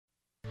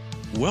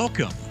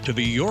Welcome to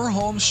the Your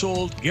Home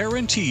Sold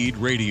Guaranteed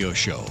radio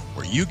show,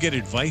 where you get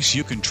advice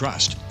you can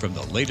trust, from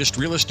the latest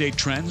real estate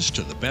trends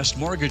to the best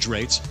mortgage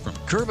rates, from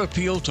curb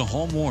appeal to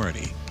home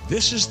warranty.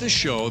 This is the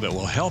show that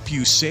will help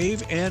you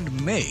save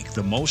and make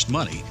the most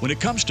money when it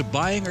comes to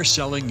buying or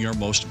selling your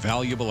most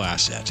valuable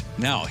asset.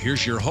 Now,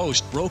 here's your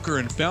host, broker,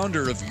 and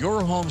founder of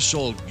Your Home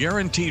Sold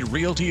Guaranteed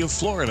Realty of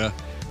Florida,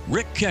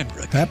 Rick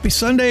Kendrick. Happy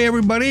Sunday,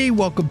 everybody.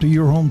 Welcome to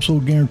Your Home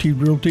Sold Guaranteed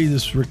Realty.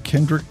 This is Rick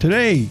Kendrick.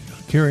 Today,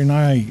 Carrie and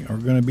I are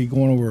going to be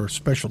going over a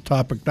special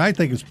topic that I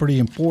think is pretty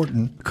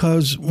important,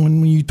 because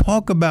when you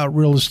talk about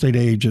real estate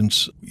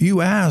agents,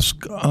 you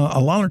ask a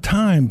lot of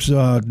times,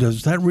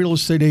 does that real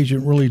estate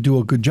agent really do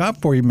a good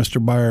job for you,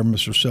 Mr. Buyer,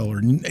 Mr. Seller?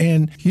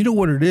 And you know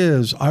what it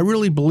is? I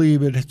really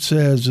believe it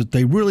says that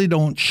they really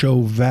don't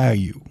show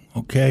value,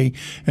 okay?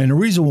 And the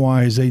reason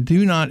why is they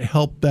do not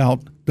help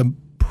out the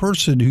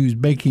person who's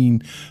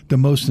making the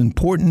most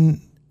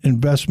important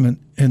investment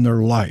in their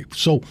life.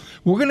 So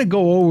we're going to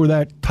go over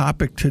that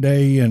topic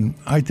today, and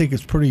I think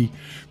it's pretty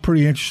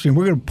interesting.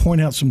 We're going to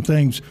point out some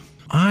things,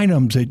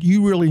 items that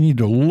you really need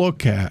to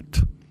look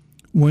at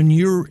when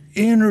you're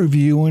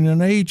interviewing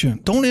an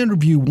agent. Don't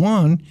interview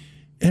one,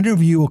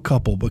 interview a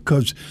couple,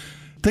 because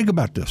think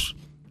about this.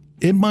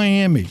 In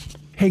Miami,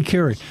 hey,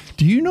 Carrie,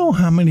 do you know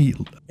how many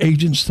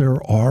agents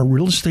there are,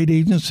 real estate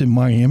agents in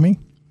Miami?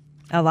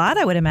 A lot,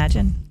 I would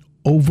imagine.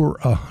 Over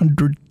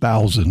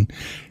 100,000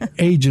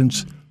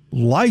 agents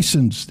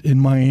licensed in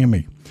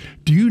Miami.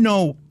 Do you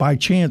know by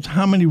chance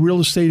how many real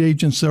estate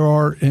agents there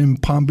are in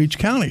Palm Beach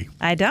County?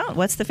 I don't.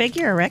 What's the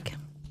figure, Rick?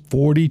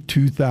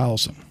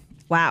 42,000.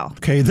 Wow.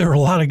 Okay, there are a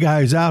lot of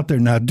guys out there.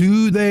 Now,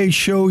 do they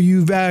show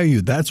you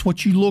value? That's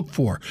what you look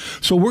for.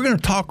 So we're going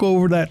to talk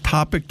over that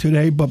topic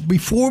today. But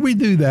before we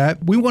do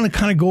that, we want to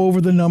kind of go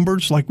over the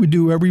numbers like we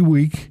do every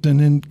week and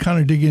then kind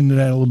of dig into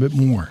that a little bit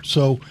more.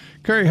 So,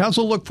 Carrie, how's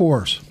it look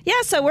for us?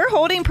 Yeah, so we're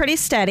holding pretty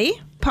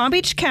steady. Palm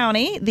Beach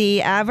County,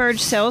 the average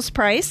sales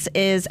price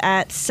is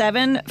at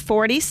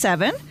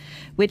 $747,000,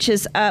 which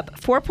is up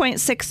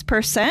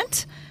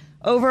 4.6%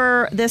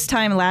 over this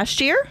time last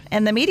year.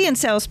 And the median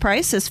sales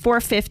price is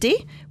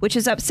 $450,000, which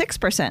is up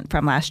 6%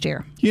 from last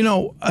year. You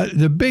know,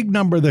 the big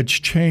number that's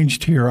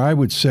changed here, I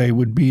would say,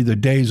 would be the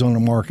days on the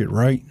market,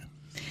 right?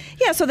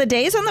 Yeah, so the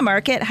days on the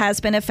market has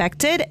been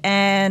affected,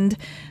 and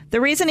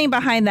the reasoning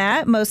behind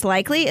that most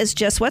likely is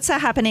just what's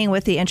happening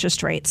with the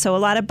interest rate. So a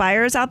lot of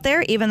buyers out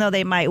there, even though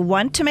they might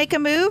want to make a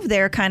move,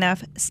 they're kind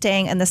of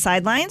staying in the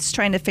sidelines,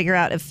 trying to figure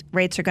out if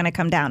rates are going to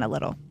come down a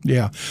little.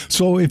 Yeah.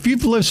 So if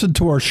you've listened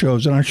to our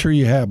shows, and I'm sure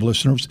you have,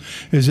 listeners,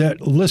 is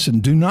that, listen,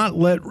 do not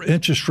let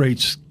interest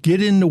rates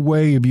get in the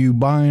way of you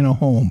buying a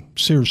home,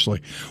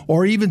 seriously,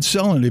 or even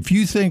selling. If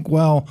you think,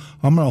 well,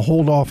 I'm going to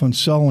hold off on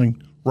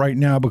selling right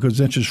now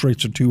because interest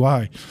rates are too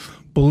high,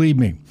 believe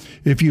me,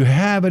 if you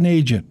have an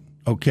agent,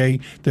 okay,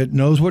 that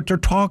knows what they're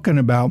talking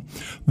about,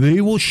 they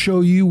will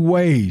show you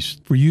ways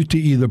for you to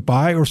either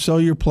buy or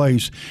sell your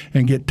place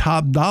and get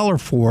top dollar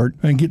for it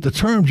and get the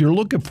terms you're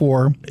looking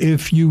for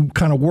if you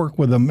kind of work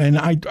with them. And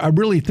I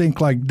really think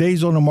like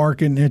days on the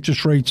market and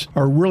interest rates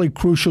are really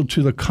crucial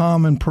to the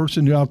common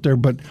person out there.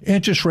 But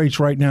interest rates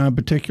right now in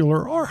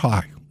particular are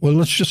high. Well,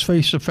 let's just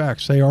face the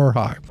facts. They are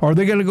high. Are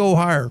they going to go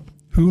higher?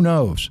 Who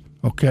knows?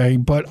 Okay,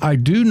 but I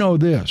do know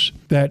this,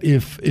 that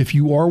if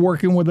you are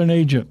working with an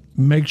agent,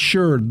 make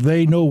sure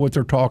they know what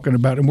they're talking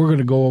about, and we're going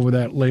to go over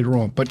that later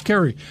on. But,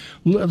 Carrie,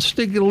 let's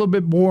dig a little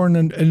bit more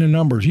in the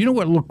numbers. You know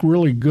what looked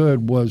really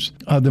good was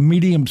the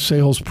median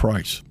sales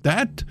price.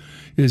 That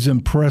is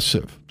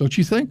impressive, don't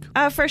you think?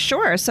 For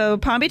sure. So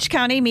Palm Beach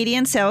County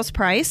median sales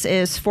price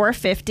is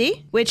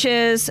 $450,000, which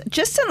is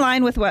just in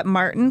line with what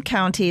Martin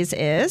County's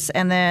is.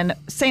 And then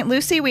St.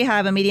 Lucie, we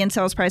have a median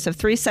sales price of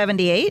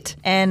 $378,000,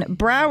 and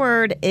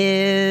Broward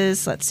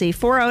is,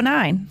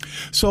 $409,000.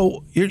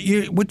 So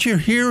what you're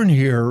hearing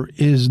here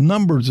is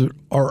numbers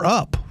are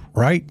up,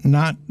 right?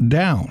 Not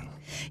down.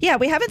 Yeah,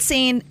 we haven't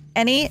seen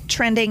any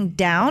trending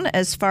down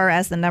as far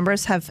as the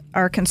numbers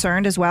are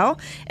concerned as well.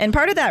 And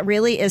part of that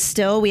really is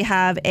still we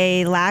have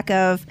a lack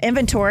of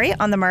inventory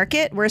on the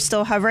market. We're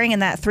still hovering in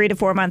that 3 to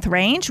 4 month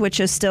range,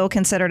 which is still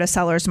considered a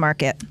seller's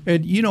market.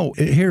 And,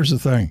 here's the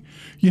thing.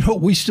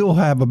 We still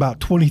have about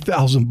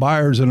 20,000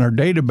 buyers in our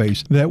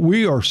database that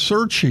we are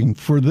searching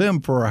for them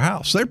for a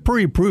house. They're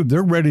pre-approved.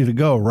 They're ready to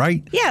go,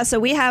 right? Yeah, so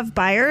we have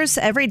buyers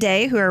every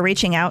day who are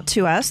reaching out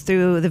to us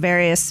through the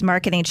various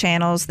marketing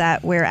channels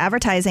that we're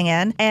advertising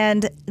in,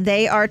 and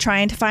they are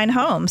trying to find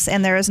homes,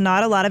 and there is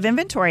not a lot of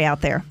inventory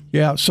out there.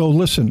 Yeah, so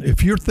listen,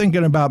 if you're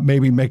thinking about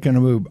maybe making a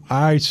move,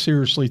 I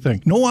seriously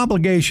think, no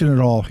obligation at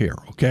all here,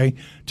 okay?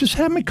 Just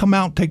have me come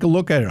out and take a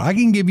look at it. I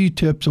can give you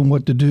tips on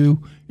what to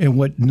do and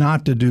what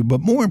not to do.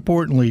 But more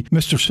importantly,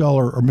 Mr.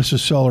 Seller or Mrs.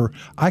 Seller,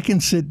 I can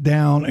sit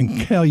down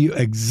and tell you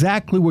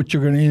exactly what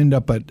you're going to end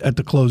up at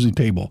the closing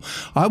table.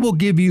 I will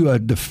give you a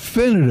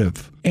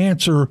definitive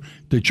answer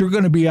that you're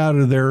going to be out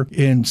of there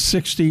in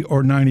 60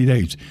 or 90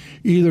 days,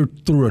 either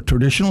through a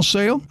traditional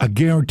sale, a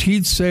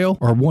guaranteed sale,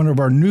 or one of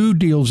our new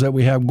deals that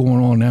we have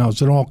going on now?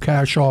 Is it all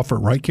cash offer,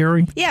 right,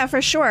 Carrie? Yeah,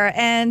 for sure.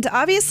 And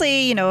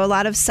obviously, a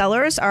lot of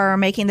sellers are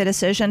making the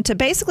decision to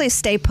basically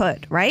stay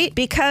put, right?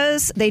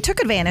 Because they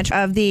took advantage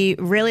of the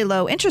really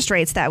low interest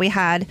rates that we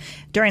had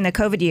during the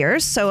COVID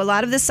years. So a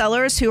lot of the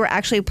sellers who are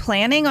actually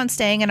planning on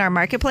staying in our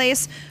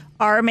marketplace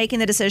are making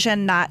the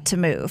decision not to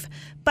move.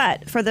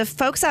 But for the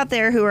folks out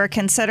there who are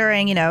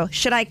considering,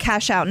 should I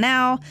cash out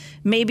now?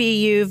 Maybe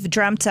you've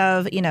dreamt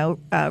of,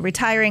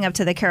 retiring up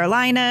to the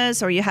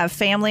Carolinas, or you have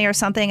family or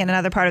something in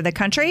another part of the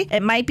country.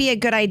 It might be a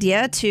good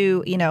idea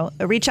to,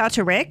 reach out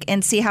to Rick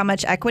and see how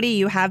much equity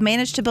you have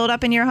managed to build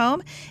up in your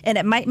home. And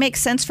it might make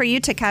sense for you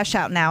to cash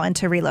out now and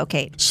to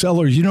relocate.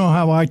 Sellers, you know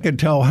how I can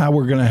tell how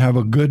we're going to have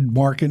a good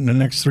market in the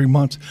next 3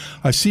 months?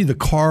 I see the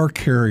car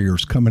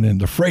carriers coming in,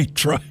 the freight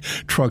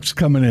trucks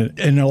coming in.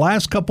 In the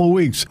last couple of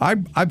weeks,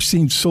 I've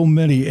seen so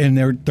many, and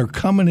they're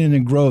coming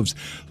in groves.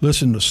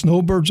 Listen, the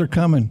snowbirds are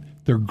coming.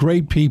 They're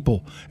great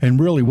people, and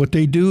really what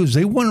they do is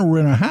they want to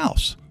rent a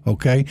house,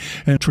 okay?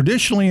 And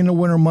traditionally in the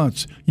winter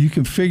months, you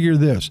can figure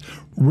this,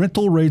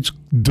 rental rates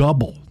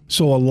double.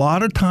 So a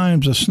lot of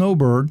times a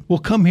snowbird will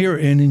come here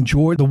and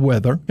enjoy the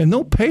weather, and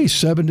they'll pay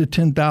 $7,000 to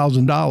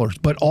 $10,000.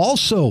 But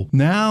also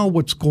now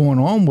what's going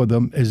on with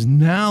them is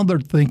now they're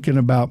thinking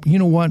about,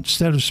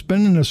 instead of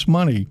spending this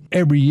money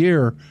every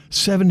year,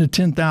 $7,000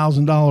 to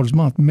 $10,000 a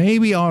month,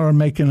 maybe I ought to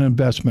make an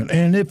investment.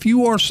 And if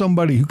you are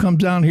somebody who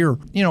comes down here,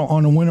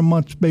 on a winter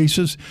month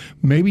basis,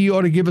 maybe you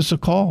ought to give us a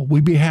call.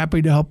 We'd be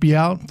happy to help you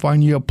out,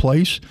 find you a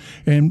place,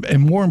 and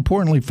more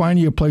importantly, find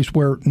you a place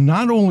where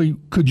not only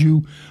could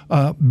you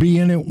be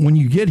in it when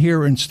you get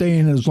here and stay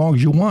in it as long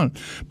as you want,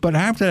 but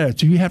after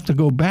that, if you have to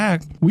go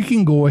back, we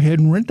can go ahead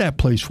and rent that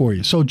place for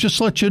you. So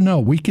just let you know,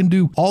 we can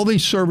do all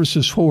these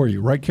services for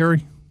you, right,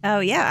 Carrie? Oh,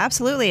 yeah,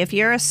 absolutely. If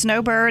you're a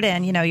snowbird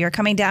and, you're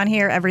coming down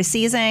here every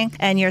season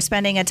and you're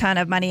spending a ton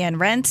of money in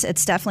rent,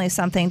 it's definitely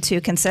something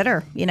to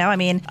consider.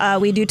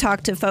 We do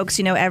talk to folks,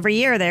 every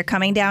year. They're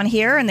coming down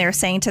here and they're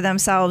saying to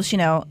themselves,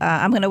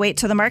 I'm going to wait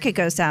till the market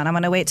goes down. I'm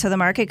going to wait till the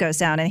market goes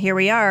down. And here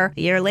we are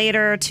a year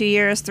later, 2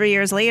 years, 3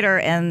 years later,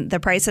 and the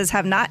prices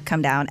have not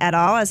come down at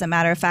all. As a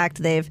matter of fact,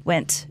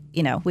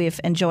 we've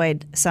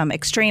enjoyed some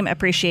extreme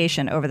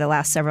appreciation over the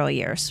last several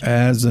years.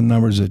 As the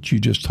numbers that you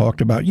just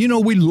talked about.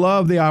 We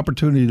love the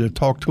opportunity to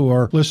talk to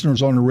our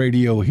listeners on the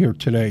radio here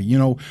today.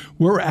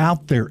 We're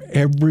out there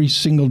every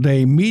single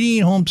day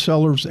meeting home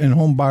sellers and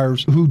home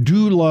buyers who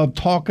do love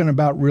talking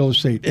about real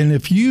estate. And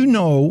if you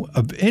know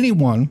of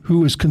anyone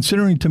who is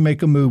considering to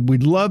make a move,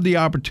 we'd love the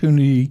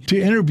opportunity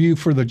to interview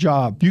for the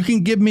job. You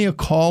can give me a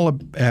call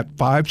at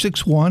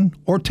 561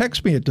 or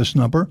text me at this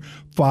number,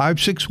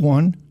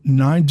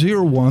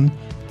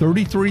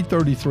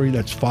 561-901-3333.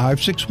 That's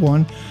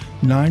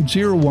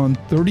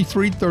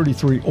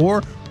 561-901-3333,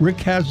 or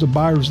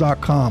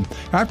rickhasthebuyers.com.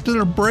 After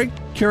the break,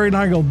 Carrie and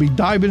I are going to be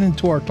diving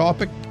into our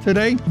topic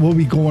today. We'll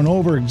be going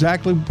over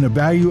exactly the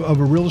value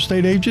of a real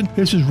estate agent.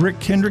 This is Rick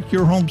Kendrick,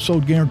 your Home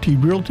Sold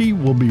Guaranteed Realty.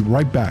 We'll be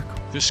right back.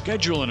 To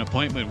schedule an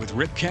appointment with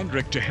Rick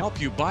Kendrick to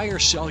help you buy or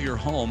sell your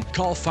home,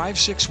 call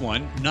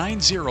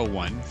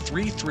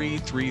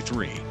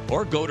 561-901-3333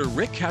 or go to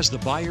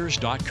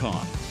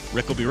rickhasthebuyers.com.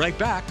 Rick will be right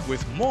back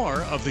with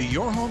more of the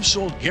Your Home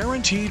Sold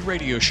Guaranteed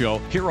radio show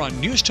here on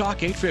News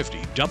Talk 850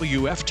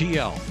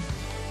 WFTL.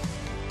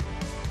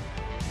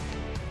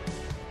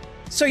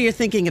 So you're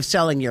thinking of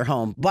selling your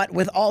home, but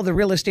with all the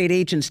real estate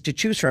agents to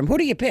choose from, who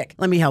do you pick?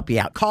 Let me help you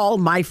out. Call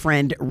my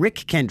friend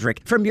Rick Kendrick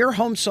from Your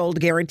Home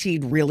Sold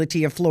Guaranteed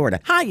Realty of Florida.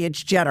 Hi,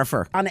 it's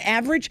Jennifer. On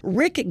average,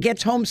 Rick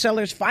gets home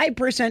sellers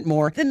 5%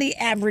 more than the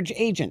average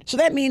agent. So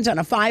that means on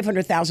a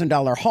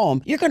 $500,000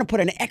 home, you're going to put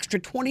an extra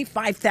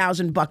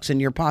 $25,000 in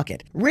your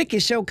pocket. Rick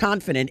is so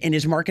confident in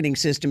his marketing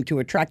system to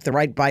attract the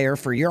right buyer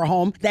for your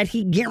home that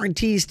he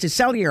guarantees to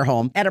sell your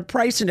home at a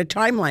price and a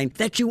timeline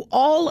that you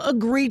all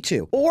agree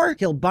to, or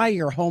he'll buy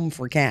your home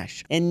for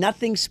cash. And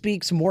nothing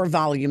speaks more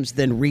volumes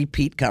than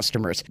repeat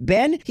customers.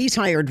 Ben, he's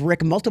hired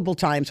Rick multiple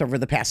times over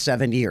the past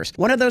 7 years.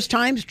 One of those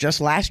times, just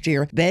last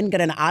year, Ben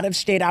got an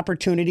out-of-state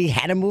opportunity,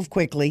 had to move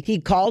quickly. He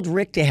called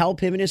Rick to help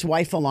him and his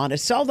wife Alana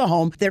sell the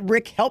home that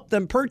Rick helped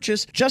them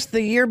purchase just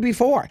the year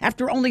before.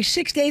 After only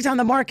 6 days on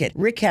the market,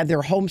 Rick had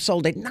their home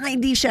sold at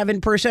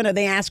 97% of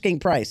the asking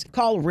price.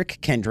 Call Rick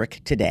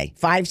Kendrick today,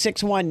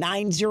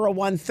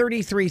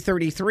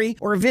 561-901-3333,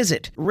 or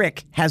visit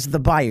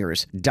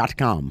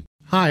rickhasthebuyers.com.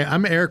 Hi,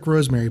 I'm Eric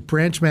Rosemary,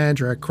 branch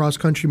manager at Cross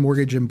Country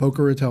Mortgage in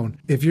Boca Raton.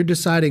 If you're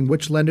deciding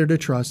which lender to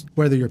trust,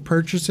 whether you're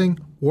purchasing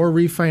or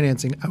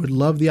refinancing, I would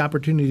love the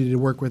opportunity to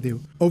work with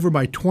you. Over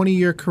my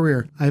 20-year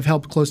career, I've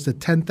helped close to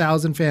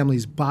 10,000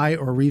 families buy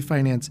or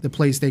refinance the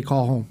place they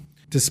call home.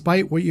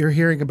 Despite what you're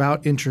hearing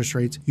about interest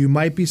rates, you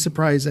might be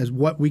surprised at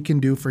what we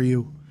can do for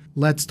you.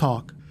 Let's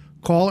talk.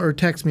 Call or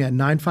text me at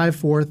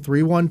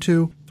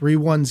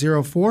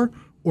 954-312-3104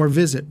 or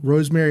visit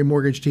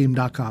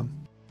rosemarymortgageteam.com.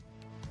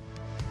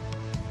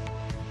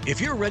 If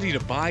you're ready to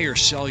buy or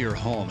sell your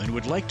home and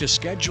would like to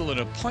schedule an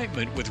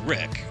appointment with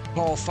Rick,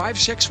 call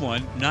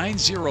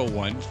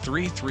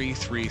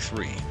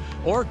 561-901-3333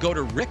 or go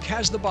to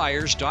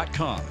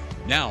rickhasthebuyers.com.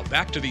 Now,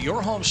 back to the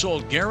Your Home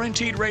Sold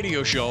Guaranteed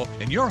radio show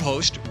and your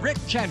host, Rick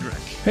Kendrick.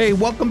 Hey,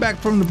 welcome back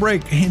from the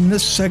break. In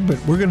this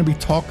segment, we're going to be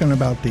talking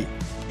about the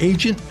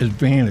agent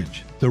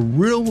advantage, the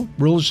real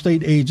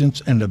estate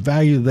agents and the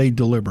value they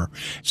deliver.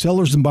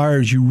 Sellers and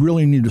buyers, you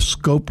really need to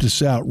scope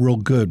this out real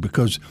good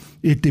because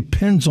it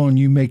depends on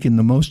you making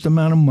the most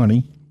amount of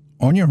money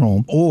on your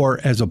home, or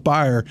as a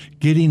buyer,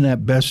 getting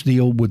that best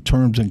deal with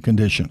terms and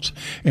conditions.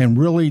 And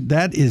really,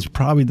 that is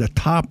probably the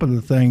top of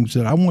the things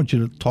that I want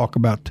you to talk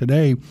about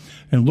today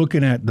and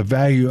looking at the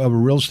value of a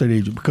real estate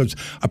agent, because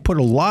I put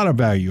a lot of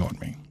value on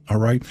me. All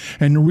right.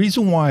 And the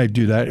reason why I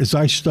do that is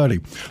I study.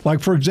 Like,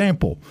 for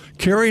example,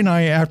 Carrie and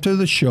I, after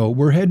the show,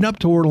 we're heading up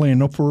to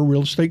Orlando for a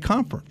real estate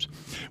conference.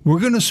 We're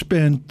going to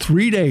spend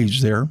 3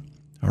 days there.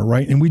 All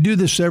right. And we do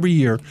this every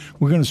year.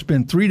 We're going to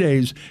spend 3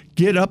 days,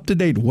 get up to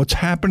date, what's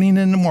happening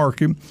in the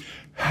market,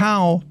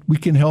 how we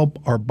can help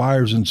our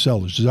buyers and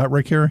sellers. Is that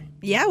right, Carrie?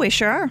 Yeah, we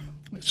sure are.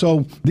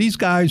 So these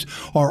guys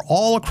are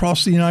all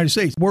across the United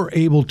States. We're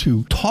able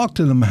to talk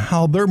to them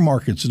how their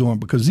market's doing,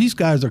 because these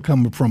guys are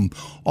coming from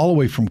all the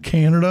way from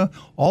Canada,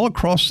 all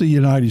across the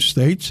United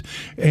States,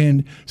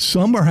 and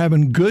some are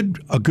having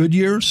a good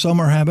year,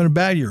 some are having a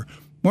bad year.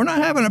 We're not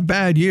having a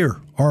bad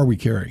year, are we,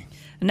 Carrie?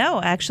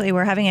 No, actually,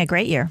 we're having a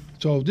great year.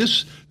 So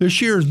this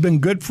year has been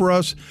good for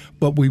us,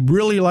 but we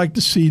really like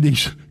to see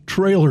these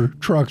trailer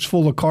trucks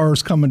full of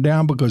cars coming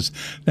down, because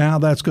now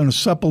that's going to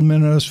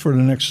supplement us for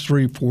the next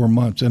 3-4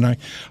 months. And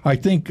I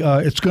think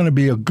it's going to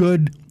be a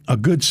good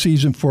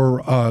season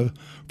for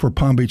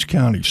Palm Beach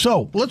County.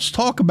 So let's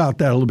talk about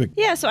that a little bit.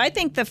 Yeah, so I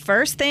think the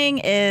first thing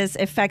is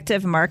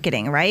effective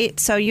marketing, right?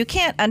 So you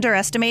can't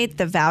underestimate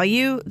the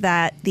value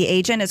that the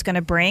agent is going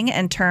to bring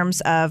in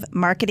terms of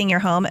marketing your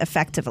home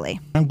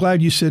effectively. I'm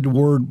glad you said the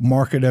word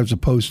market as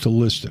opposed to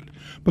listed,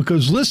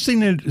 because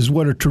listing it is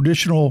what a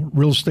traditional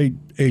real estate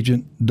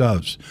agent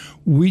does.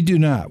 We do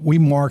not. We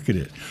market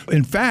it.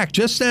 In fact,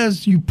 just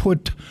as you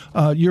put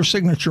your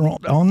signature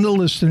on the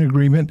listing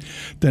agreement,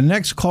 the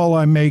next call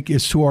I make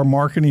is to our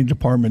marketing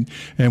department,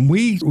 and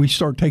we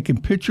start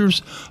taking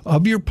pictures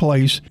of your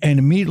place and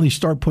immediately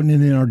start putting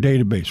it in our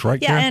database,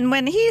 right? Yeah, Karen? and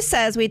when he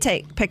says we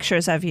take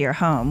pictures of your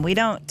home, we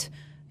don't,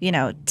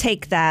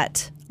 take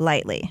that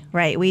lightly,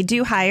 right? We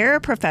do hire a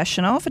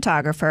professional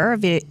photographer, a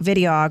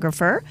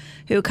videographer,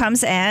 who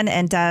comes in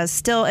and does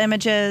still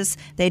images.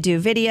 They do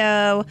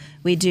video.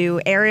 We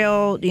do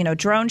aerial,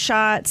 drone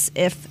shots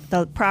if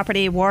the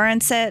property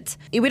warrants it.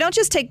 We don't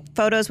just take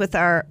photos with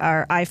our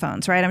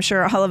iPhones, right? I'm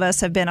sure all of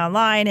us have been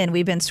online and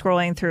we've been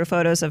scrolling through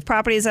photos of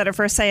properties that are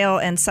for sale,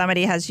 and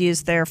somebody has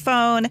used their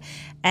phone,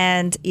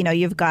 and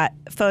you've got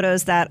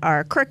photos that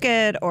are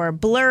crooked or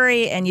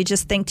blurry, and you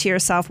just think to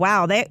yourself,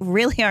 wow, they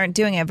really aren't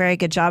doing a very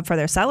good job for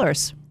their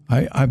sellers.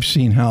 I've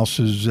seen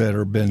houses that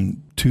have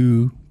been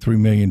 $2-3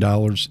 million,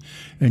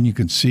 and you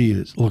can see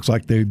it looks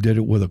like they did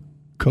it with a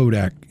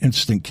Kodak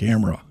instant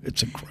camera.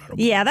 It's incredible.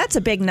 Yeah, that's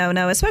a big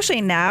no-no,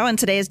 especially now in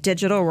today's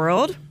digital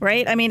world,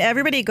 right? I mean,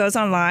 everybody goes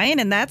online,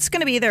 and that's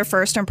going to be their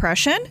first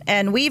impression.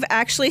 And we've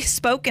actually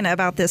spoken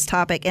about this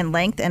topic in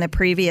length in a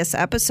previous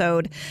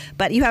episode.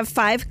 But you have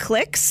 5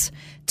 clicks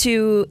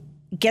to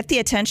get the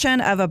attention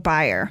of a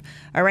buyer,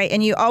 all right?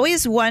 And you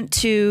always want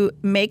to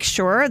make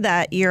sure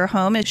that your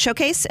home is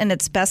showcased in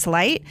its best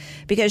light,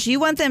 because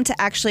you want them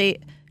to actually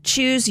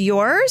choose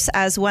yours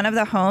as one of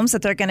the homes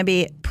that they're going to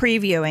be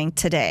previewing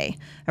today.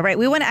 All right.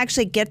 We want to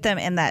actually get them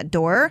in that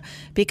door,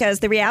 because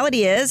the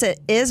reality is it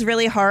is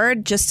really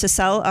hard just to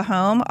sell a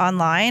home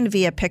online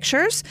via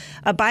pictures.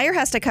 A buyer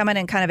has to come in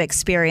and kind of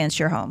experience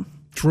your home.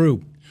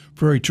 True.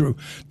 Very true.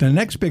 The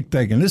next big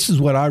thing, and this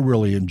is what I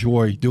really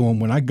enjoy doing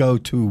when I go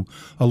to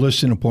a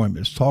listing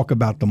appointment, is talk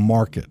about the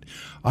market.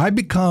 I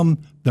become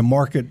the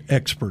market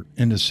expert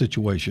in this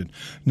situation.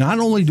 Not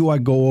only do I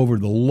go over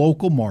the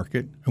local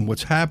market and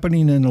what's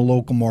happening in the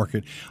local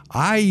market,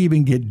 I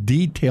even get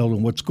detailed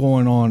on what's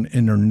going on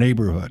in their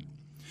neighborhood.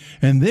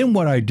 And then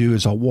what I do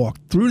is I walk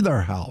through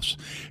their house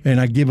and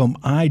I give them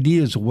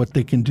ideas of what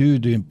they can do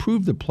to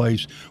improve the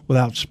place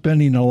without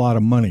spending a lot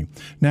of money.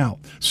 Now,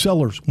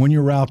 sellers, when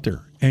you're out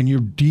there and you're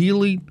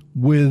dealing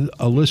with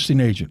a listing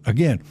agent,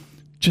 again,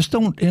 just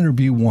don't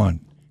interview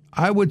one.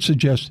 I would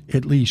suggest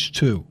at least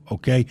 2,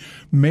 okay?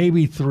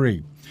 Maybe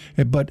 3.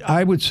 But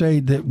I would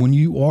say that when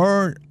you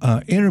are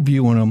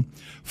interviewing them,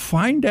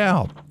 find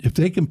out if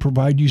they can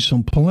provide you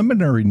some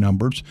preliminary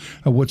numbers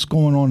of what's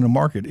going on in the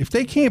market. If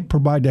they can't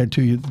provide that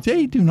to you,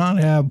 they do not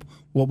have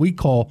what we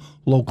call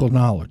local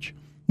knowledge.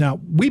 Now,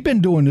 we've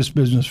been doing this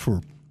business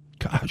for,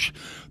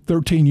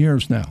 13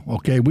 years now,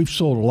 okay? We've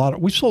sold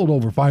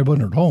over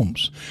 500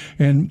 homes.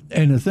 And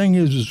the thing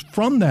is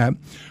from that,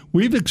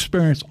 we've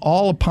experienced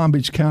all of Palm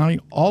Beach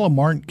County, all of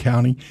Martin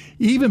County,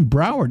 even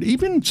Broward,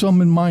 even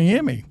some in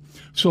Miami.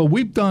 So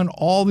we've done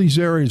all these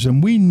areas,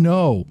 and we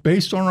know,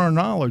 based on our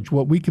knowledge,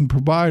 what we can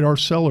provide our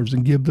sellers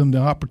and give them the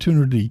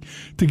opportunity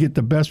to get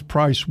the best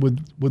price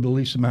with the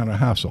least amount of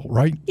hassle,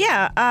 right?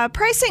 Yeah,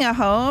 pricing a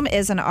home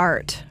is an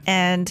art.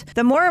 And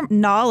the more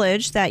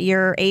knowledge that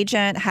your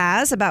agent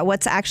has about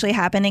what's actually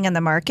happening in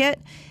the market,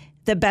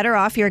 the better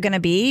off you're going to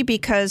be,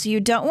 because you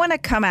don't want to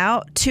come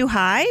out too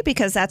high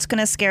because that's going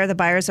to scare the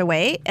buyers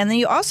away. And then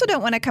you also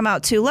don't want to come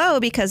out too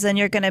low because then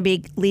you're going to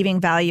be leaving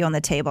value on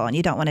the table, and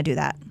you don't want to do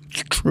that.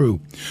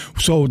 True.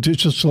 So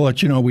just to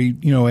let you know, we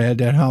had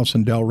that house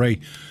in Delray.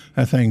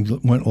 That thing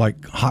went like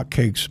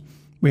hotcakes.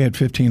 We had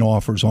 15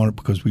 offers on it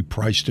because we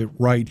priced it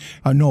right.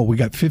 No, we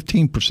got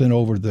 15%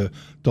 over the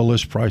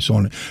list price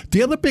on it.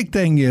 The other big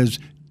thing is,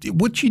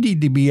 what you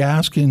need to be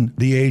asking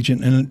the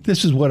agent, and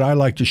this is what I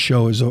like to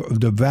show is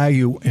the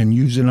value in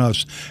using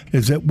us,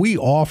 is that we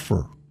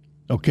offer,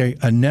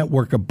 a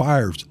network of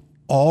buyers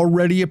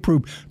already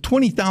approved,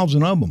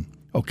 20,000 of them,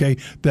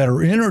 that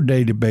are in our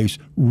database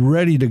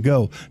ready to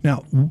go.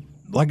 Now,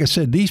 like I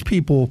said, these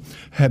people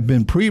have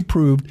been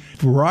pre-approved,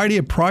 variety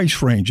of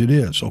price range it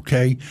is,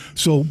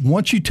 So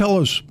once you tell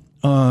us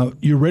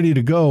you're ready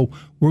to go,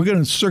 we're going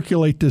to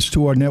circulate this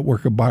to our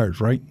network of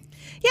buyers, right?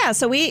 Yeah,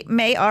 so we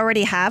may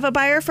already have a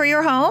buyer for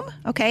your home,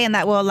 and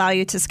that will allow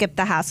you to skip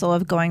the hassle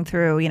of going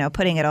through,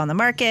 putting it on the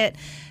market,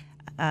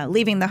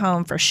 leaving the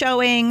home for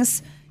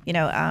showings,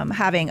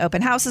 having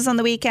open houses on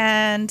the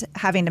weekend,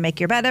 having to make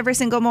your bed every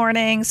single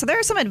morning. So there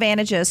are some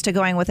advantages to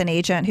going with an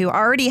agent who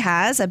already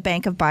has a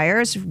bank of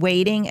buyers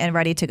waiting and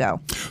ready to go.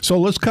 So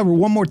let's cover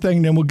one more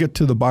thing, then we'll get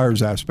to the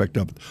buyer's aspect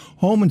of it.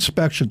 Home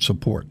inspection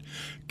support.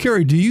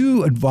 Carrie, do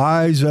you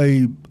advise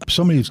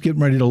somebody who's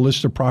getting ready to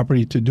list a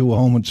property to do a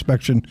home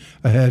inspection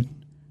ahead?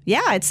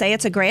 Yeah, I'd say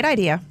it's a great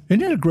idea.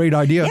 Isn't it a great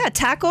idea? Yeah,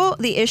 tackle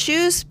the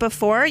issues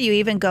before you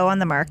even go on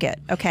the market,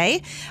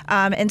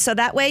 and so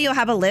that way you'll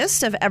have a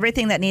list of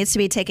everything that needs to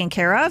be taken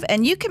care of,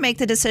 and you can make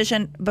the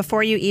decision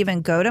before you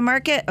even go to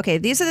market. Okay,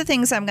 these are the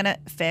things I'm going to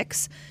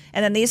fix,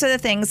 and then these are the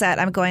things that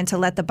I'm going to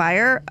let the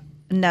buyer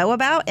know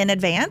about in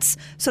advance.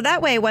 So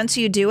that way, once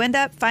you do end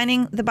up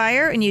finding the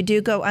buyer and you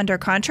do go under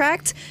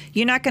contract,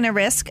 you're not going to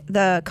risk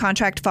the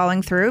contract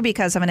falling through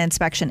because of an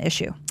inspection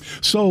issue.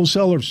 So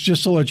sellers,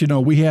 just to let you know,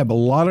 we have a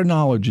lot of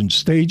knowledge in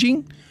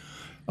staging,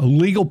 a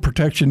legal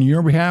protection on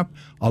your behalf,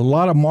 a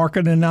lot of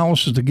market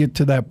analysis to get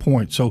to that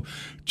point. So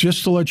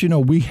just to let you know,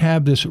 we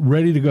have this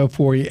ready to go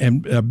for you.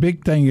 And a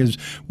big thing is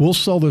we'll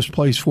sell this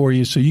place for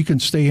you so you can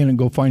stay in and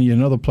go find you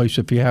another place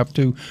if you have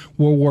to.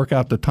 We'll work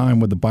out the time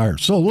with the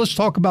buyers. So let's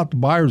talk about the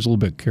buyers a little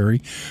bit,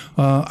 Carrie.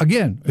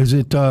 Again, is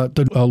it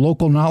the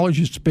local knowledge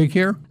is big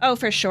here? Oh,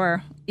 for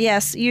sure.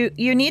 Yes, you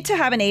need to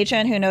have an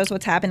agent who knows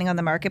what's happening on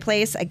the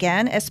marketplace,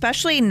 again,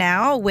 especially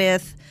now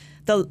with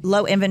the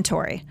low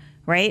inventory.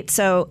 Right?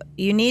 So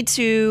you need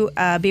to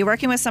be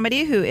working with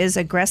somebody who is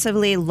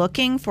aggressively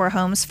looking for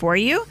homes for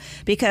you,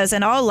 because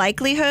in all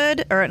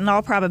likelihood, or in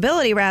all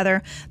probability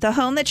rather, the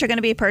home that you're going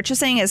to be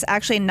purchasing is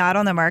actually not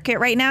on the market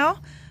right now.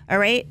 All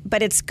right.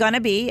 But it's going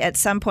to be at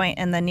some point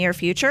in the near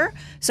future.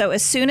 So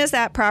as soon as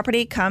that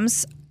property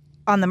comes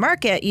on the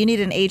market, you need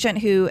an agent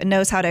who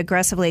knows how to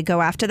aggressively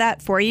go after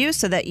that for you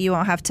so that you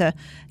won't have to,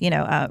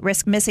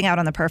 risk missing out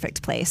on the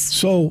perfect place.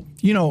 So,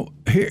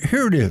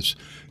 here it is.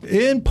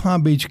 In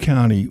Palm Beach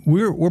County,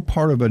 we're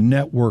part of a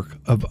network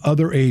of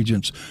other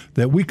agents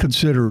that we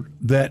consider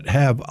that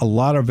have a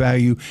lot of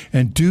value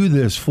and do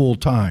this full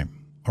time.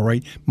 All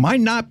right.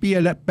 Might not be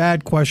a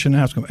bad question to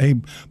ask them. Hey,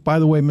 by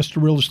the way,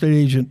 Mr. Real Estate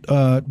Agent,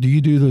 do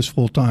you do this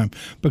full time?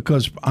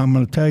 Because I'm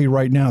going to tell you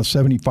right now,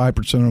 75%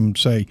 of them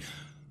say,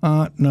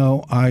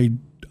 no,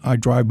 I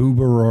drive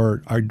Uber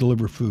or I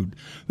deliver food.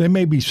 They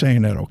may be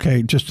saying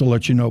that, just to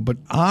let you know. But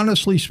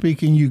honestly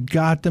speaking, you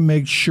got to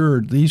make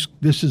sure this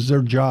is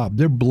their job,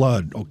 their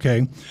blood,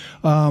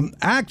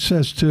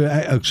 Access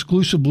to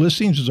exclusive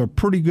listings is a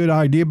pretty good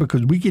idea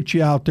because we get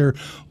you out there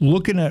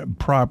looking at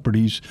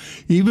properties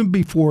even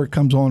before it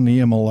comes on the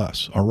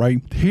MLS, all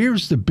right?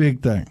 Here's the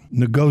big thing,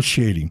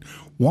 negotiating.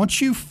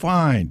 Once you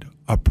find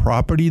a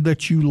property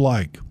that you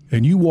like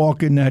and you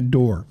walk in that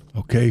door,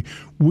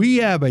 we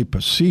have a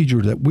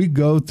procedure that we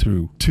go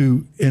through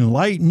to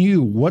enlighten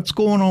you what's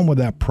going on with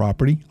that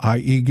property,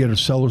 i.e. get a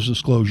seller's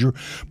disclosure.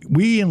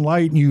 We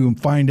enlighten you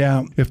and find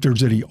out if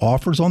there's any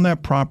offers on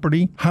that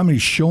property, how many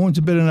showings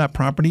have been in that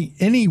property,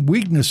 any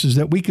weaknesses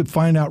that we could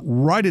find out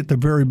right at the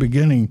very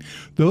beginning.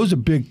 Those are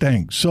big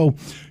things. So,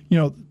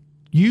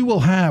 you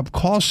will have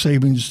cost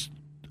savings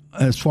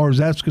as far as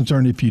that's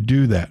concerned if you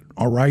do that,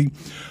 all right?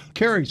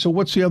 Carrie, so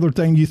what's the other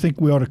thing you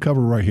think we ought to cover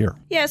right here?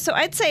 Yeah, so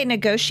I'd say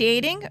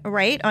negotiating,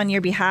 on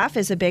your behalf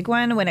is a big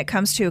one when it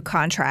comes to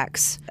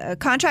contracts. A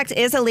contract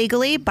is a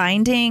legally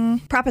binding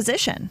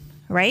proposition,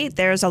 right?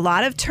 There's a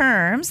lot of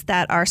terms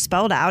that are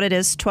spelled out. It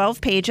is 12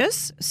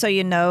 pages,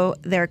 so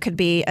there could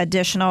be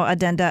additional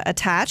addenda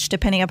attached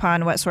depending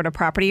upon what sort of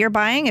property you're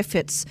buying, if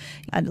it's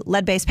a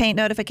lead-based paint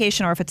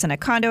notification or if it's in a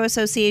condo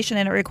association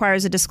and it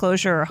requires a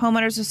disclosure or a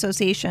homeowners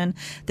association,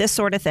 this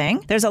sort of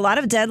thing. There's a lot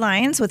of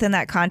deadlines within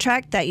that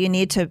contract that you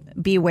need to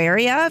be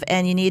wary of,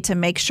 and you need to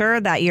make sure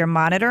that you're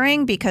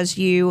monitoring because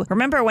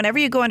remember, whenever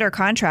you go under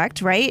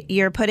contract, right,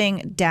 you're putting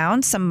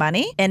down some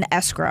money in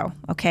escrow,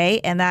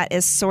 and that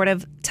is sort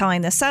of telling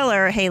telling the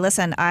seller, hey,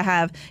 listen,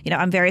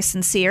 I'm very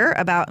sincere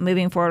about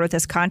moving forward with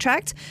this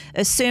contract,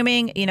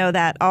 assuming,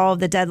 that all of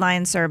the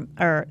deadlines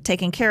are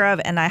taken care of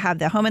and I have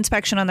the home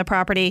inspection on the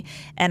property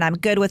and I'm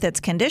good with its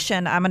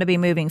condition, I'm going to be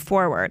moving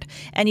forward.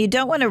 And you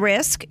don't want to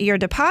risk your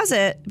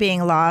deposit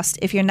being lost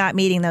if you're not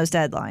meeting those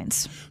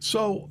deadlines.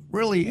 So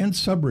really, in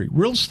summary,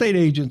 real estate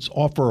agents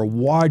offer a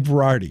wide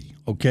variety,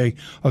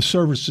 of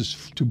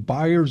services to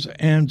buyers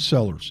and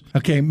sellers,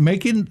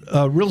 making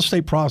a real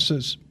estate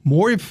process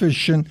more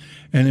efficient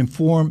and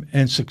informed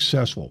and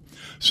successful.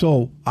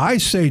 So I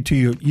say to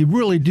you, you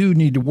really do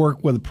need to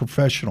work with a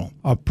professional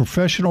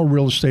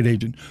real estate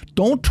agent.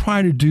 Don't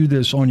try to do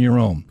this on your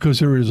own because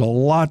there is a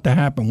lot to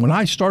happen. When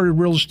I started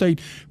real estate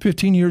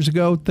 15 years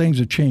ago, things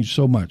have changed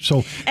so much.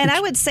 And I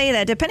would say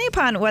that depending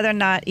upon whether or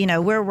not,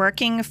 we're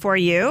working for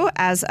you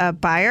as a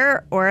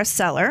buyer or a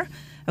seller,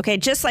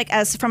 just like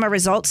as from a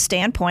results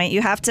standpoint,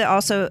 you have to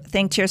also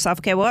think to yourself,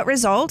 what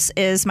results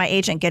is my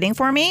agent getting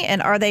for me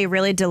and are they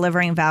really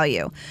delivering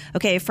value?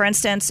 For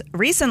instance,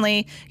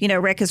 recently,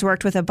 Rick has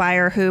worked with a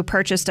buyer who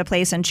purchased a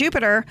place in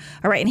Jupiter,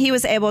 and he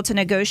was able to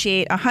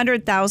negotiate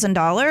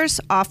 $100,000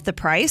 off the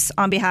price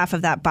on behalf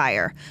of that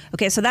buyer.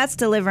 So that's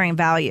delivering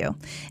value.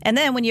 And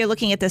then when you're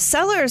looking at the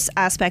seller's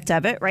aspect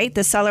of it,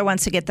 the seller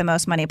wants to get the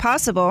most money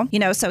possible,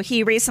 so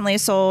he recently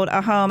sold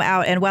a home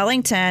out in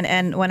Wellington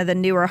and one of the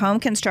newer home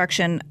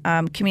construction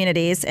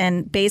communities.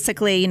 And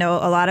basically, a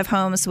lot of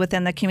homes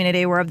within the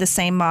community were of the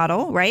same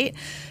model, right?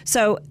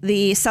 So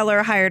the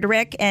seller hired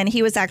Rick and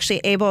he was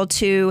actually able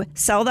to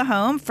sell the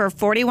home for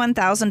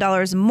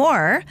 $41,000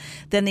 more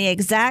than the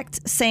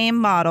exact same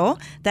model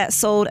that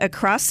sold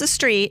across the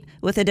street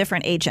with a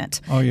different agent.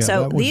 Oh, yeah.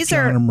 So that was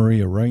John and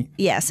Maria, right?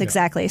 Yes,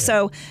 exactly. Yeah.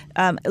 So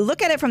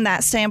look at it from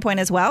that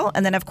standpoint as well.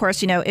 And then, of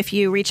course, if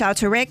you reach out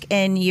to Rick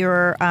and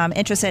you're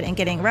interested in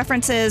getting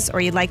references or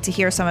you'd like to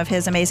hear some of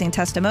his amazing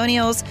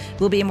testimonials,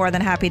 we'll be more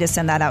than happy to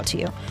send that out to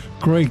you.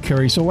 Great,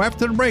 Carrie. So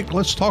after the break,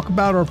 let's talk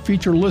about our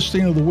feature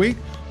listing of the week,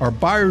 our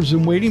buyers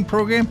in waiting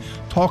program,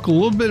 talk a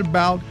little bit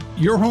about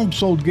Your Home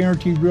Sold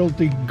Guaranteed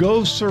Realty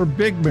Go Sir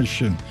Big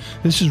Mission.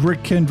 This is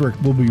Rick Kendrick.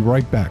 We'll be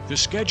right back. To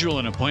schedule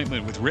an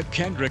appointment with Rick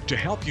Kendrick to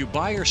help you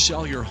buy or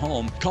sell your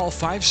home, call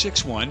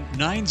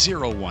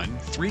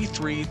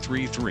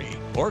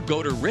 561-901-3333 or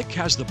go to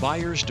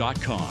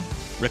rickhasthebuyers.com.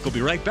 Rick will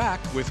be right back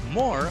with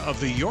more of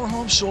the Your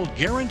Home Sold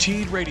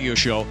Guaranteed radio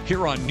show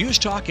here on News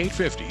Talk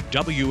 850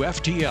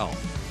 WFTL.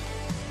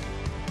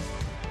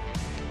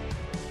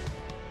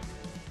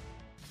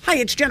 Hi,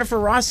 it's Jennifer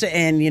Rossa,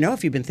 and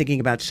if you've been thinking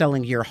about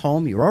selling your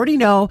home, you already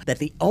know that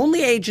the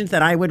only agent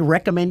that I would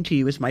recommend to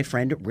you is my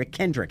friend Rick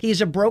Kendrick.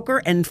 He's a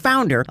broker and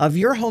founder of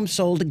Your Home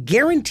Sold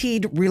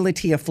Guaranteed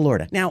Realty of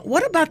Florida. Now,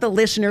 what about the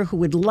listener who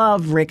would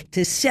love Rick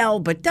to sell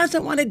but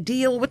doesn't want to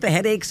deal with the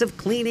headaches of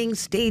cleaning,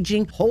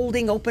 staging,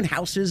 holding open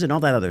houses, and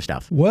all that other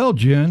stuff? Well,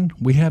 Jen,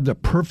 we have the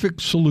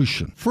perfect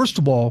solution. First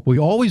of all, we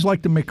always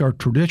like to make our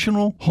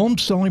traditional home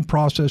selling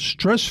process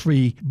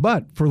stress-free,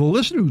 but for the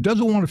listener who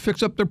doesn't want to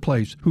fix up their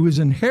place, who is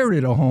inherited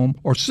a home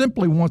or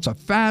simply wants a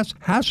fast,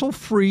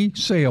 hassle-free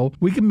sale,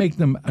 we can make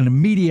them an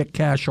immediate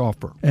cash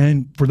offer.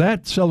 And for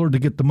that seller to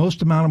get the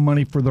most amount of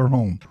money for their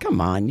home.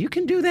 Come on, you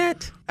can do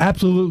that?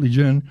 Absolutely,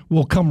 Jen.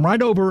 We'll come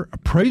right over,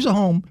 appraise a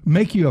home,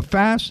 make you a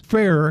fast,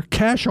 fair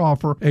cash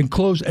offer, and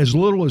close as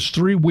little as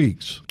 3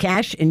 weeks.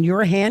 Cash in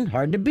your hand,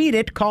 hard to beat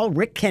it. Call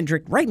Rick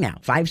Kendrick right now,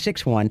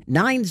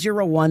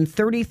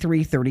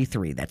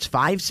 561-901-3333. That's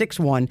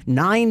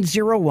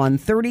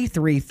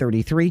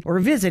 561-901-3333. Or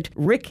visit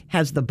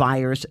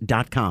rickhasthebuyers.com.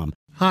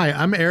 Hi,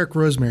 I'm Eric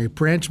Rosemary,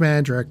 branch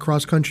manager at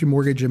Cross Country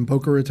Mortgage in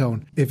Boca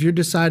Raton. If you're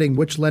deciding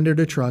which lender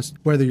to trust,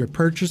 whether you're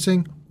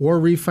purchasing or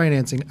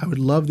refinancing, I would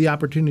love the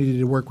opportunity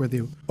to work with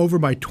you. Over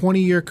my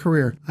 20-year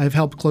career, I've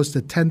helped close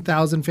to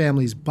 10,000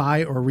 families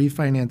buy or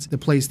refinance the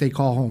place they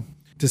call home.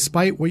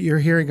 Despite what you're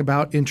hearing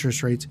about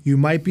interest rates, you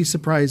might be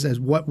surprised at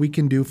what we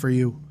can do for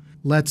you.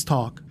 Let's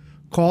talk.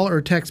 Call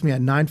or text me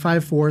at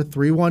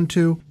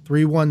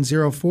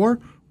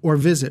 954-312-3104 or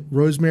visit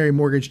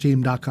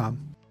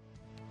rosemarymortgageteam.com.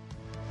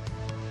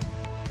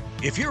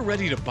 If you're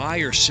ready to buy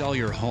or sell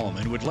your home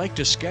and would like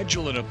to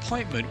schedule an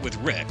appointment with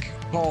Rick,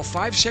 call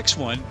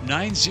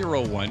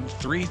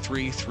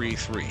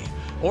 561-901-3333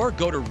 or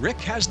go to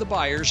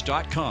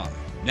rickhasthebuyers.com.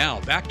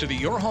 Now, back to the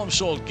Your Home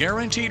Sold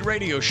Guaranteed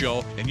radio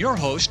show and your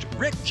host,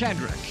 Rick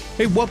Kendrick.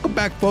 Hey, welcome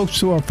back, folks,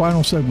 to our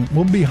final segment.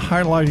 We'll be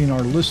highlighting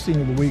our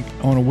listing of the week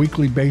on a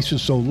weekly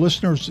basis. So,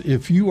 listeners,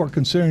 if you are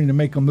considering to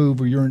make a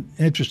move or you're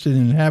interested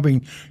in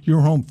having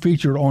your home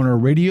featured on our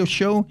radio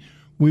show,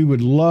 we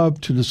would love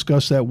to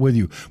discuss that with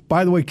you.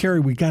 By the way, Carrie,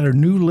 we got a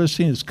new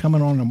listing that's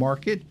coming on the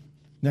market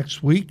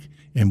next week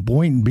in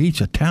Boynton Beach,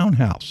 a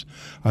townhouse,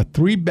 a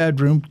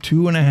 3-bedroom,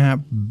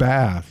 2.5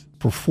 bath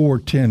for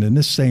 $410, and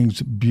this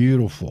thing's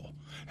beautiful.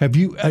 Have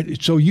you?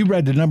 So you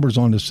read the numbers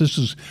on this. This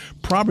is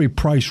probably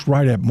priced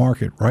right at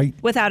market, right?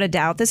 Without a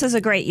doubt, this is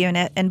a great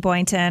unit in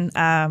Boynton.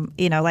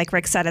 Like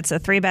Rick said, it's a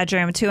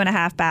 3-bedroom,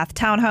 2.5 bath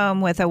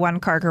townhome with a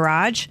 1-car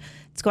garage.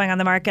 It's It's going on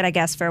the market, I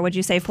guess, for, would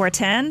you say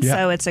 410? Yeah.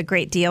 So it's a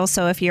great deal.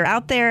 So if you're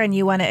out there and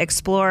you want to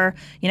explore,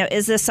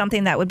 is this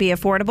something that would be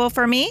affordable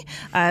for me?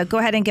 Go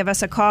ahead and give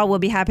us a call. We'll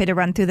be happy to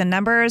run through the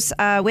numbers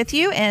with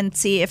you and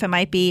see if it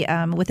might be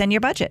within your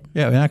budget.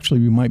 Yeah, and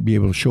actually, we might be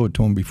able to show it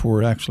to them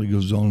before it actually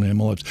goes on the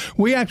MLS.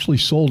 We actually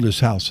sold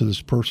this house to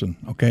this person,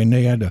 okay, and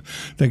they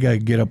got to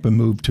get up and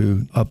move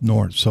to up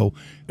north. So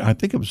I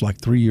think it was like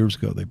 3 years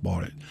ago they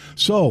bought it.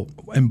 So,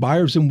 and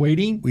buyers in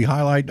waiting, we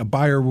highlight a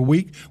buyer of a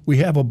week. We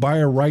have a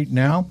buyer right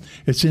now.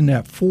 It's in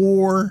that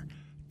 $400,000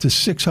 to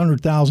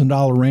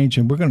 $600,000 range,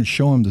 and we're going to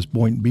show him this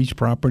Boynton Beach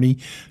property.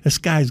 This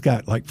guy's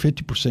got like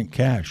 50%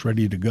 cash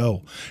ready to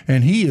go,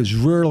 and he is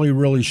really,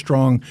 really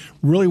strong,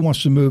 really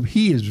wants to move.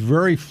 He is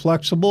very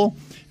flexible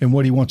in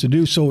what he wants to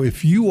do. So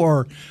if you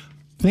are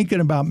thinking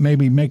about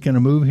maybe making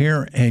a move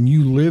here and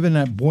you live in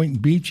that Boynton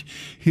Beach,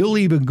 he'll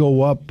even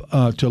go up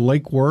to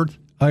Lake Worth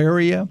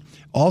area.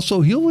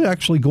 Also, he'll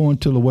actually go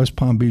into the West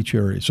Palm Beach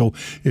area. So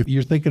if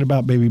you're thinking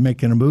about maybe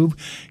making a move,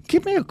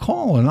 give me a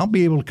call and I'll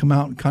be able to come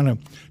out and kind of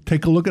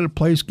take a look at a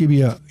place, give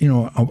you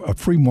a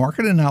free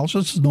market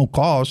analysis, no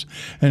cost.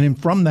 And then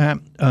from that,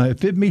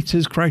 if it meets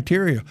his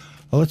criteria,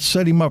 let's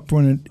set him up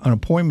for an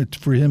appointment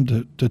for him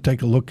to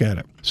take a look at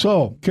it.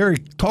 So, Carrie,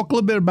 talk a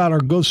little bit about our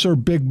Go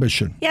Serve Big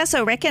mission. Yeah,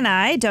 so Rick and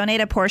I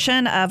donate a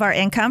portion of our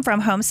income from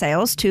home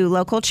sales to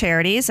local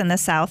charities in the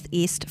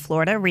Southeast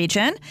Florida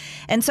region.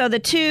 And so the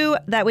two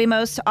that we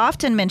most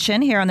often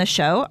mention here on the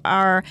show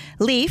are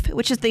LEAF,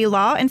 which is the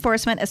Law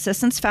Enforcement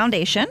Assistance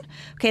Foundation.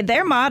 Okay,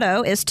 their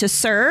motto is to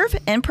serve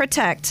and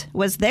protect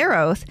was their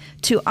oath.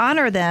 To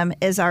honor them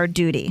is our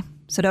duty.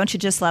 So don't you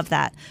just love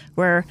that?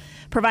 We're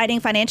providing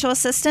financial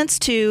assistance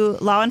to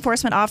law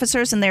enforcement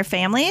officers and their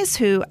families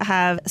who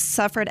have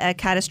suffered a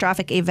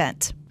catastrophic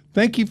event.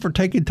 Thank you for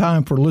taking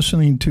time for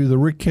listening to the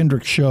Rick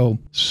Kendrick Show,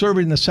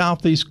 serving the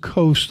southeast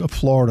coast of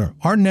Florida.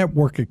 Our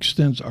network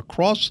extends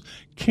across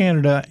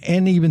Canada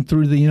and even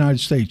through the United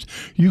States.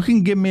 You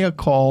can give me a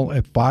call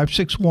at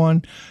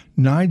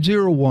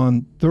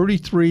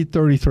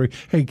 561-901-3333.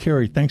 Hey,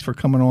 Carrie, thanks for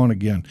coming on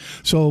again.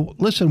 So,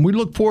 listen, we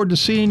look forward to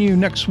seeing you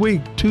next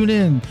week. Tune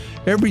in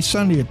every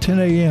Sunday at 10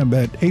 a.m.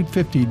 at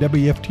 850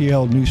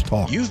 WFTL News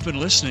Talk. You've been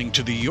listening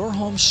to the Your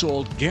Home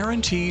Sold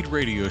Guaranteed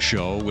radio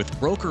show with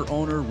broker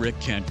owner Rick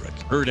Kendrick.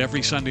 Heard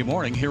every Sunday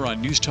morning here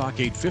on News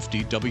Talk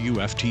 850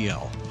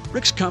 WFTL.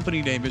 Rick's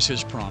company name is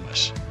his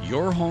promise.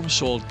 Your Home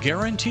Sold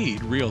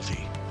Guaranteed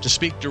Realty. To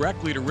speak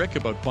directly to Rick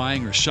about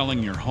buying or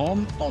selling your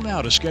home, call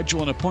now to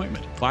schedule an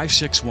appointment,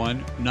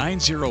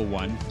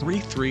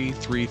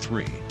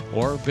 561-901-3333.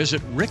 Or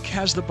visit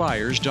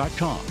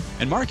rickhasthebuyers.com.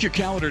 And mark your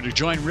calendar to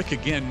join Rick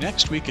again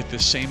next week at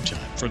this same time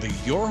for the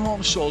Your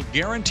Home Sold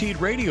Guaranteed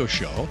radio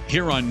show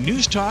here on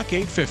News Talk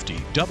 850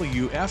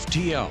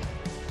 WFTL.